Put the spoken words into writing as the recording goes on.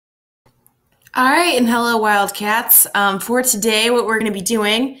All right, and hello, Wildcats. For today, what we're going to be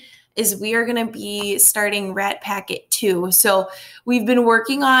doing is we are going to be starting Rat Packet 2. So we've been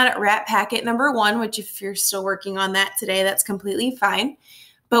working on Rat Packet number 1, which if you're still working on that today, that's completely fine.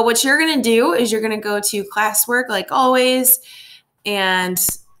 But what you're going to do is you're going to go to classwork like always and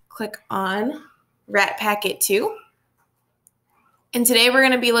click on Rat Packet 2. And today we're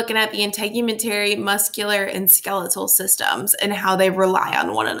going to be looking at the integumentary, muscular, and skeletal systems and how they rely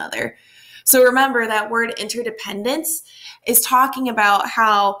on one another. So remember that word interdependence is talking about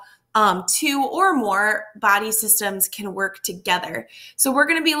how two or more body systems can work together. So we're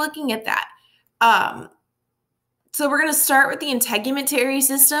going to be looking at that. So we're going to start with the integumentary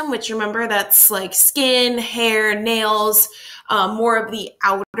system, which remember that's like skin, hair, nails, more of the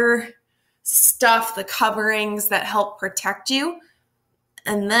outer stuff, the coverings that help protect you.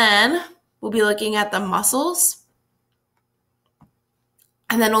 And then we'll be looking at the muscles.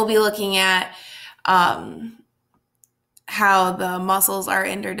 And then we'll be looking at how the muscles are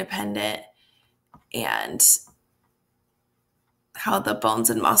interdependent and how the bones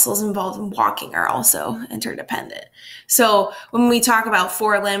and muscles involved in walking are also interdependent. So when we talk about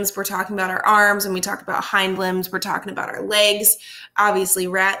forelimbs, we're talking about our arms. When we talk about hind limbs, we're talking about our legs. Obviously,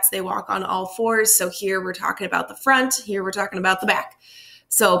 rats, they walk on all fours. So here we're talking about the front. Here we're talking about the back.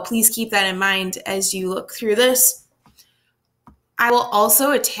 So please keep that in mind as you look through this. I will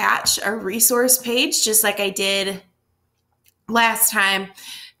also attach a resource page, just like I did last time,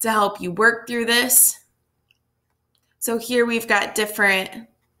 to help you work through this. So here we've got different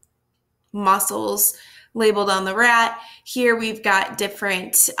muscles labeled on the rat. Here we've got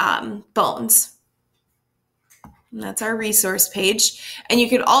different bones. And that's our resource page. And you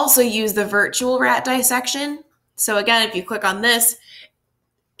could also use the virtual rat dissection. So again, if you click on this,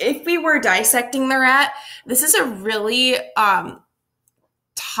 if we were dissecting the rat, this is a really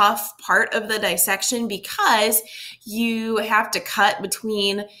tough part of the dissection because you have to cut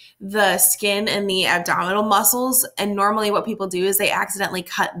between the skin and the abdominal muscles. And normally what people do is they accidentally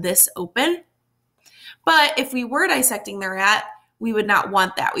cut this open. But if we were dissecting the rat, we would not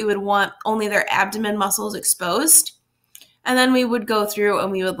want that. We would want only their abdomen muscles exposed. And then we would go through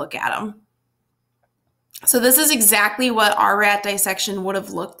and we would look at them. So this is exactly what our rat dissection would have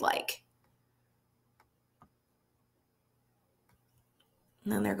looked like.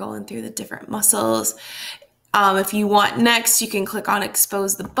 And then they're going through the different muscles. If you want next, you can click on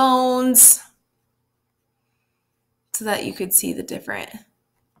expose the bones so that you could see the different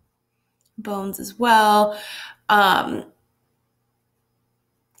bones as well.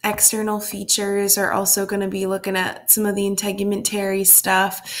 External features are also going to be looking at some of the integumentary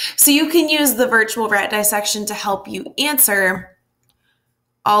stuff. So you can use the virtual rat dissection to help you answer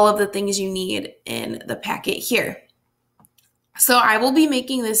all of the things you need in the packet here. So I will be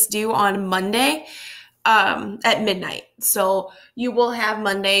making this due on Monday at midnight. So you will have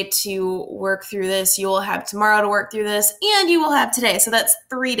Monday to work through this. You will have tomorrow to work through this, and you will have today. So that's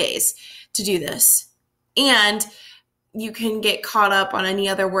 3 days to do this. And you can get caught up on any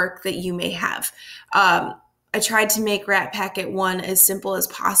other work that you may have. I tried to make Rat Packet 1 as simple as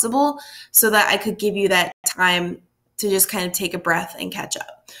possible so that I could give you that time to just kind of take a breath and catch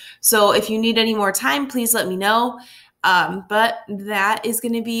up. So if you need any more time, please let me know. But that is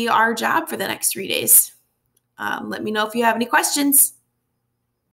going to be our job for the next 3 days. Let me know if you have any questions.